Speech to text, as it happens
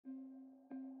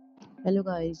Hello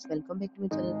guys, welcome back to my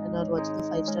channel and are watching a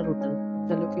 5-star hotel.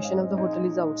 The location of the hotel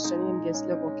is outstanding and guests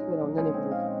love walking around the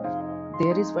neighborhood.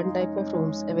 There is one type of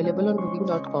rooms available on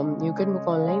booking.com. You can book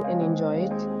online and enjoy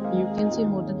it. You can see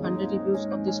more than 100 reviews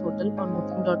of this hotel on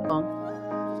booking.com.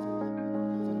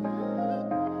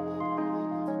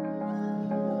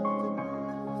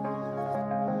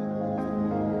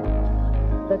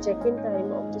 The check-in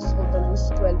time of this hotel is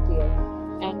 12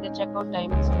 p.m. and the check-out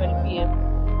time is 12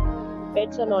 p.m.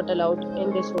 Pets are not allowed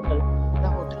in this hotel. The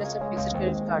hotel accepts basic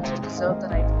credit cards and reserves the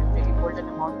right to temporarily hold an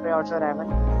amount prior to arrival.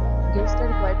 Guests are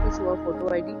required to show a photo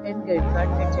ID and credit card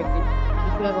at check-in.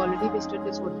 If you have already visited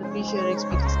this hotel, please share your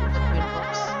experience in the comment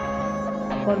box.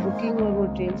 For booking or more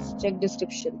details, check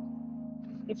description.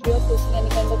 If you are facing any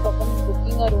kind of problem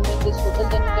booking a room in this hotel,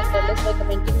 then you can tell us by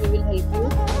commenting. We will help you.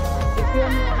 If you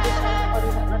are new on this channel or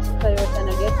you have not subscribed our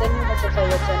channel yet, then you must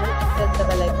subscribe our channel and press the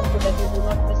bell icon so that you do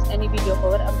not miss any video of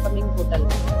our upcoming hotel.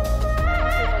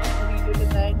 Thank you for watching the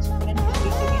video.